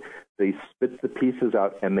throat, they spit the pieces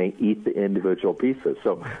out, and they eat the individual pieces.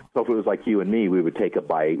 So if it was like you and me, we would take a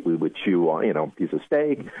bite, we would chew on, a piece of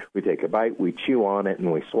steak, we take a bite, we chew on it,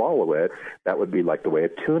 and we swallow it. That would be like the way a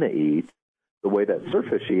tuna eats. The way that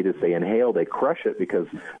surffish eat is they inhale, they crush it because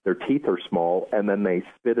their teeth are small, and then they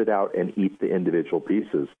spit it out and eat the individual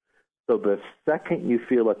pieces. So the second you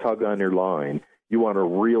feel a tug on your line, you want to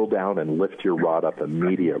reel down and lift your rod up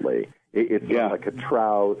immediately. It's not like a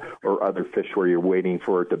trout or other fish where you're waiting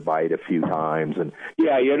for it to bite a few times. And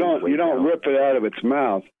you don't rip it out of its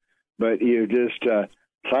mouth, but you just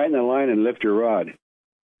tighten the line and lift your rod.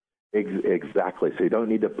 Exactly. So you don't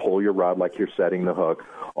need to pull your rod like you're setting the hook.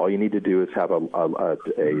 All you need to do is have a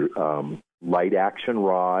light action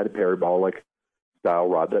rod, parabolic style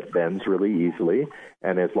rod that bends really easily.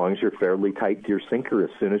 And as long as you're fairly tight to your sinker, as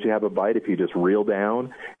soon as you have a bite, if you just reel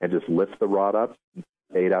down and just lift the rod up,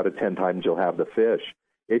 8 out of 10 times you'll have the fish.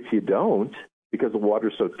 If you don't, because the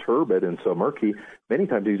water's so turbid and so murky, many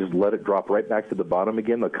times you just let it drop right back to the bottom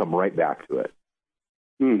again. They'll come right back to it.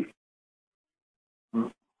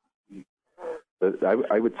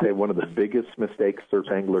 I would say one of the biggest mistakes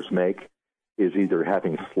surf anglers make is either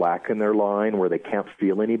having slack in their line where they can't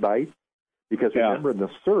feel any bites. Because remember, in the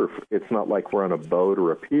surf, it's not like we're on a boat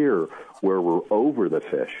or a pier where we're over the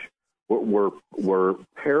fish. We're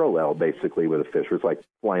parallel, basically, with a fish. It's like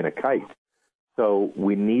flying a kite. So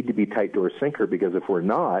we need to be tight to our sinker, because if we're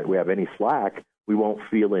not, we have any slack, we won't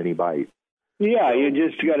feel any bite. Yeah, you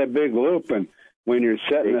just got a big loop, and when you're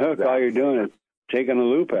setting the hook, all you're doing is taking the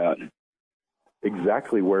loop out.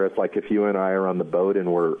 Exactly, whereas like if you and I are on the boat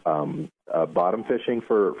and we're bottom fishing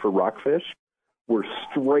for rockfish, we're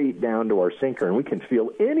straight down to our sinker, and we can feel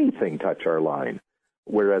anything touch our line.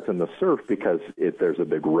 Whereas in the surf, because there's a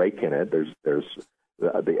big rake in it, there's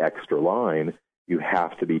the extra line, you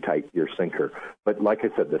have to be tight to your sinker. But like I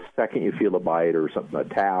said, the second you feel a bite or something, a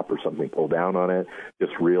tap or something, pull down on it,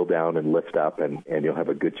 just reel down and lift up, and you'll have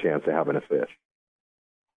a good chance of having a fish.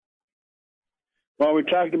 Well, we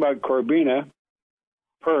talked about Corbina,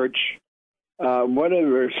 perch. What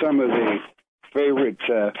are some of the favorite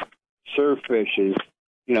surf fishes?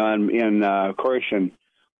 Of course,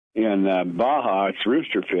 in Baja, it's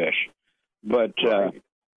rooster fish. But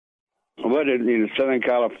what in Southern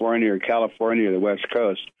California or the West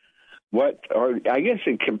Coast, or I guess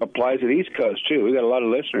it applies to the East Coast too. We got a lot of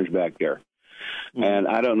listeners back there, and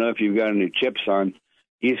I don't know if you've got any tips on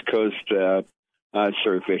East Coast surf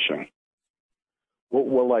fishing.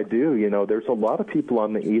 Well, I do. You know, there's a lot of people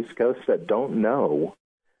on the East Coast that don't know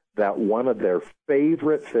that one of their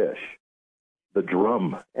favorite fish, the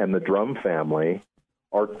drum and the drum family,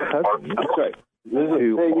 are cousins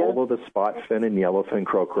to all of the spotfin and yellowfin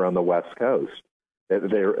croaker on the West Coast.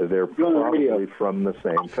 They're probably from the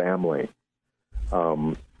same family.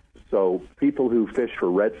 So people who fish for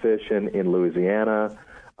redfish in Louisiana,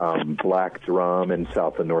 black drum in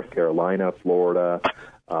South and North Carolina, Florida,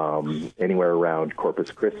 anywhere around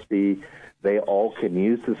Corpus Christi, they all can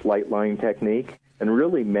use this light line technique. And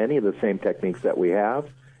really many of the same techniques that we have,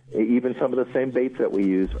 even some of the same baits that we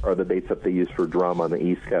use are the baits that they use for drum on the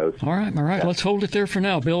East Coast. All right. Let's hold it there for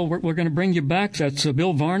now, Bill. We're going to bring you back. That's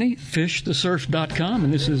Bill Varney, fishthesurf.com,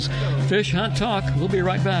 and this is Fish Hunt Talk. We'll be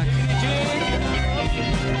right back.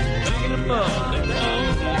 Chicken them up,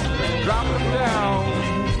 drop them down,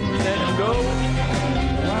 let them go.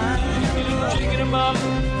 Chicken them up,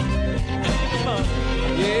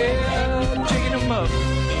 yeah, chicken them up.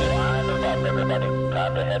 Everybody,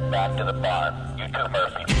 time to head back to the barn. You too,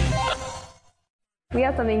 Murphy. We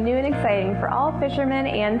have something new and exciting for all fishermen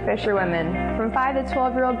and fisherwomen, from 5 to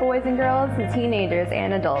 12-year-old boys and girls to teenagers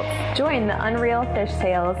and adults. Join the Unreal Fish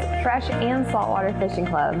Sales Fresh and Saltwater Fishing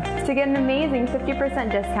Club to get an amazing 50%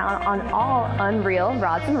 discount on all Unreal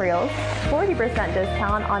rods and reels, 40%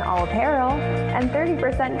 discount on all apparel, and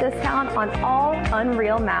 30% discount on all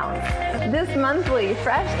Unreal mounts. This monthly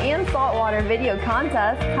Fresh and Saltwater video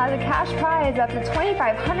contest has a cash prize up to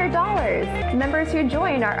 $2,500. Members who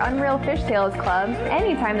join our Unreal Fish Sales Club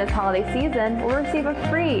anytime this holiday season will receive a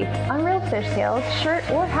free Unreal Fish Tales shirt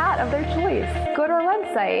or hat of their choice. Go to our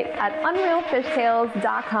website at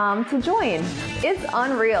unrealfishtails.com to join. It's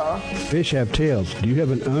unreal. Fish have tails. Do you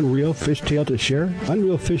have an Unreal Fish Tale to share?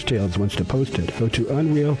 Unreal Fish Tales wants to post it. Go to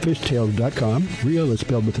unrealfishtails.com. Real is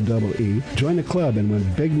spelled with a double E. Join the club and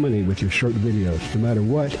win big money with your short videos. No matter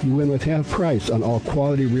what, you win with half price on all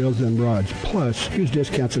quality reels and rods. Plus, huge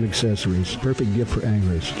discounts and accessories. Perfect gift for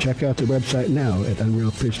anglers. Check out the website now at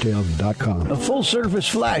unrealfishtails.com. A full-service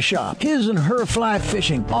fly shop, His and Her Fly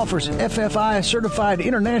Fishing, offers FFI-certified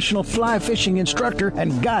international fly fishing instructor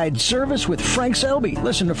and guide service with Frank Selby.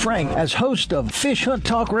 Listen to Frank as host of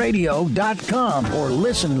FishHuntTalkRadio.com or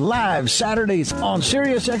listen live Saturdays on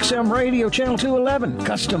Sirius XM Radio Channel 211.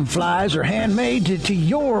 Custom flies are handmade to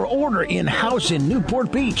your order in-house in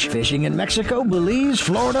Newport Beach. Fishing in Mexico, Belize,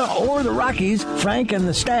 Florida, or the Rockies, Frank and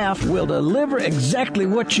the staff will deliver exactly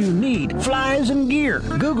what you need. Flies and gear.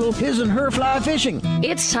 Google His and Her Fly Fishing.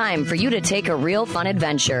 It's time for you to take a real fun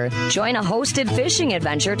adventure. Join a hosted fishing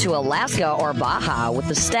adventure to Alaska or Baja with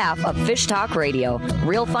the staff of Fish Talk Radio.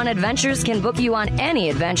 Real Fun Adventures can book you on any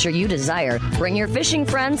adventure you desire. Bring your fishing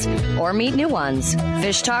friends or meet new ones.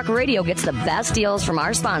 Fish Talk Radio gets the best deals from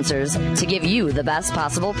our sponsors to give you the best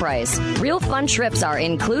possible price. Real Fun trips are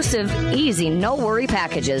inclusive, easy, no-worry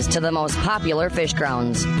packages to the most popular fish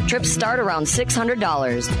grounds. Trips start around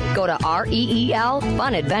 $600. Go to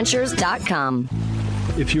REELFunadventures.com.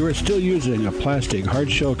 If you are still using a plastic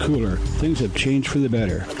hard-shell cooler, things have changed for the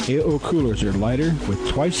better. AO coolers are lighter with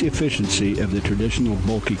twice the efficiency of the traditional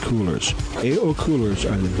bulky coolers. AO coolers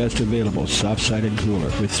are the best available soft-sided cooler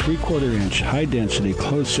with 3/4-inch high-density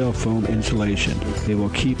closed-cell foam insulation. They will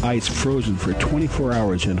keep ice frozen for 24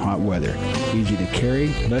 hours in hot weather. Easy to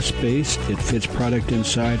carry, less space, it fits product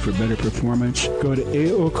inside for better performance. Go to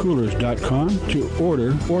AOcoolers.com to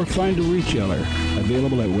order or find a retailer.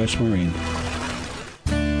 Available at West Marine.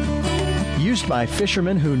 Used by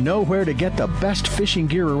fishermen who know where to get the best fishing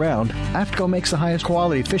gear around, AFTCO makes the highest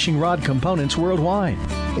quality fishing rod components worldwide.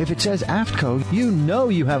 If it says AFTCO, you know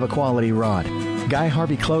you have a quality rod. Guy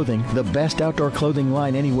Harvey Clothing, the best outdoor clothing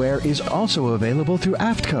line anywhere, is also available through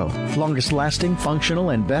AFTCO. Longest lasting, functional,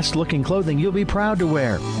 and best looking clothing you'll be proud to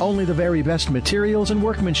wear. Only the very best materials and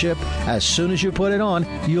workmanship. As soon as you put it on,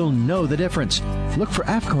 you'll know the difference. Look for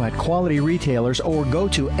AFTCO at quality retailers or go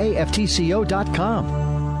to AFTCO.com.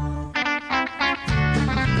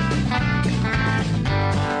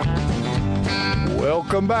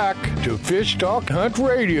 Welcome back to Fish Talk Hunt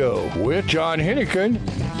Radio with John Hennigan.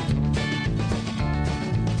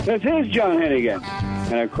 This is John Hennigan,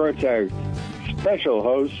 and of course our special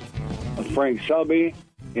host, Frank Selby,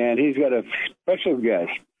 and he's got a special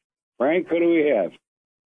guest. Frank, who do we have?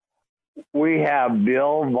 We have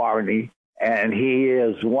Bill Varney, and he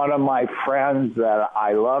is one of my friends that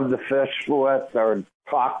I love to fish with or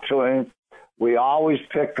talk to him. We always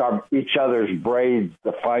pick each other's braids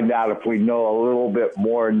to find out if we know a little bit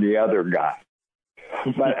more than the other guy.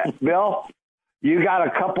 But, Bill, you got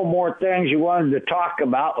a couple more things you wanted to talk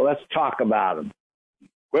about. Let's talk about them.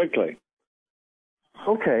 Quickly.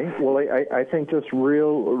 Okay. Well, I think just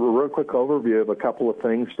real quick overview of a couple of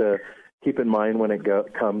things to keep in mind when it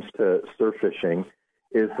comes to surf fishing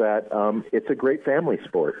is that it's a great family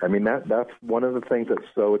sport. I mean, that's one of the things that's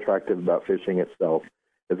so attractive about fishing itself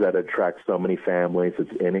is that it attracts so many families.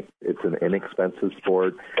 It's an inexpensive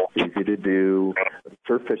sport. It's easy to do.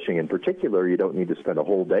 Surf fishing in particular, you don't need to spend a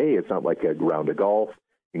whole day. It's not like a round of golf.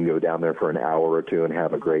 You can go down there for an hour or two and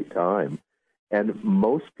have a great time. And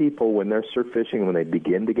most people, when they're surf fishing, when they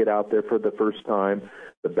begin to get out there for the first time,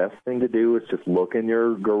 the best thing to do is just look in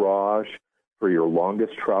your garage for your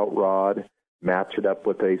longest trout rod, match it up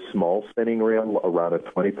with a small spinning reel around a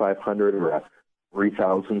 2,500 or a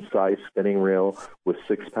 3,000 size spinning reel with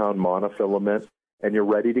 6-pound monofilament, and you're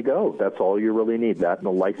ready to go. That's all you really need. That and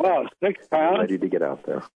a license. Wow, 6 pounds? Ready to get out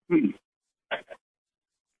there.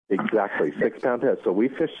 Exactly, 6-pound test. So we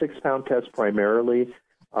fish 6-pound tests primarily,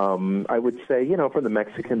 I would say, from the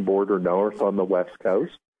Mexican border north on the West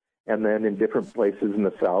Coast, and then in different places in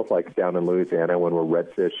the South, like down in Louisiana when we're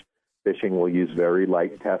redfish fishing, we'll use very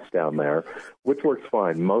light tests down there, which works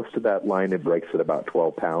fine. Most of that line, it breaks at about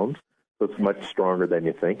 12 pounds. So it's much stronger than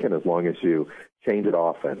you think, and as long as you change it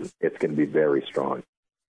often, it's going to be very strong.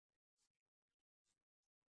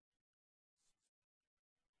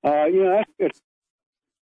 That's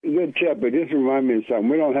a good tip, but just remind me of something.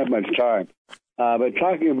 We don't have much time. But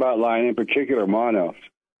talking about line, in particular monos,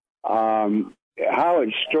 how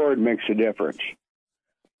it's stored makes a difference.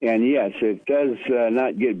 And yes, it does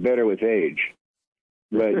not get better with age,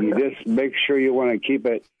 but you just make sure you want to keep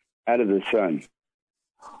it out of the sun.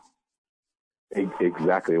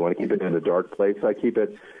 Exactly. You want to keep it in a dark place. I keep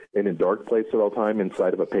it in a dark place at all time,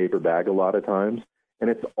 inside of a paper bag a lot of times. And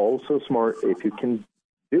it's also smart, if you can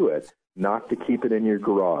do it, not to keep it in your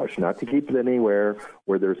garage, not to keep it anywhere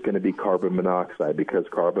where there's going to be carbon monoxide, because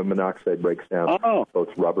carbon monoxide breaks down both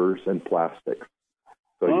rubbers and plastics.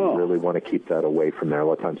 So you really want to keep that away from there. A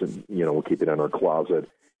lot of times, we'll keep it in our closet,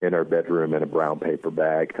 in our bedroom, in a brown paper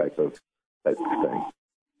bag type of thing.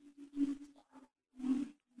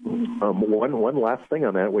 One last thing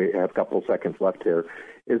on that, we have a couple seconds left here,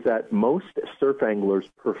 is that most surf anglers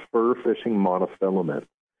prefer fishing monofilament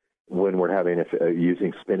when we're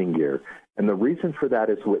using spinning gear. And the reason for that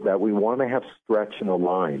is that we want to have stretch in the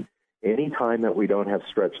line. Any time that we don't have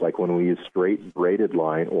stretch, like when we use straight braided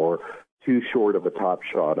line or too short of a top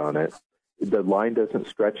shot on it, the line doesn't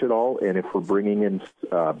stretch at all. And if we're bringing in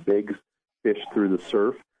big fish through the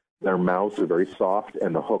surf, their mouths are very soft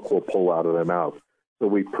and the hook will pull out of their mouth. So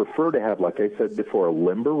we prefer to have, like I said before, a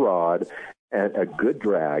limber rod and a good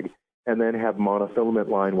drag, and then have monofilament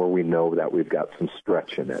line where we know that we've got some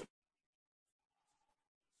stretch in it.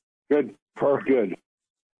 Good. Good.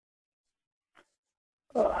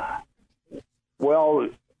 Well,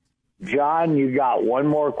 John, you got one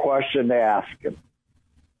more question to ask him.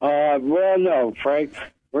 Well, no, Frank,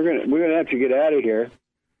 we're gonna have to get out of here.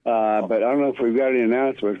 But I don't know if we've got any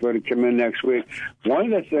announcements. We're going to come in next week.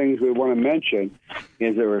 One of the things we want to mention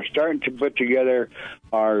is that we're starting to put together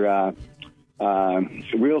our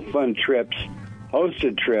real fun trips,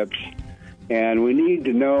 hosted trips, and we need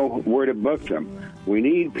to know where to book them. We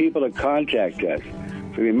need people to contact us.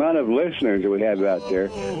 For the amount of listeners that we have out there,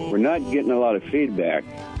 we're not getting a lot of feedback.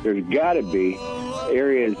 There's got to be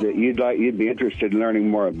areas that you'd be interested in learning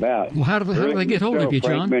more about. Well, how do they get hold of you,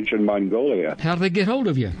 John? Frank mentioned Mongolia. How do they get hold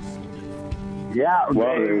of you? Yeah,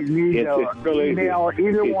 well, it's really email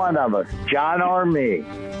either one of us, John or me.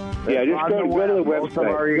 Yeah, just go to the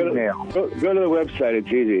website. Go to the website. It's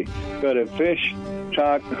easy. Go to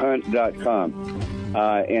fishtalkhunt.com,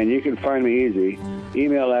 and you can find me easy.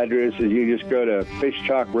 Email address is you just go to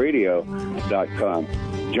fishtalkradio.com.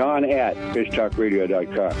 John at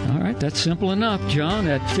fishtalkradio.com. All right, that's simple enough. John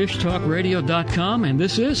at fishtalkradio.com. And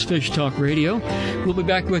this is Fish Talk Radio. We'll be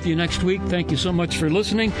back with you next week. Thank you so much for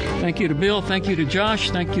listening. Thank you to Bill. Thank you to Josh.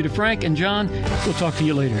 Thank you to Frank and John. We'll talk to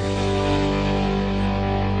you later.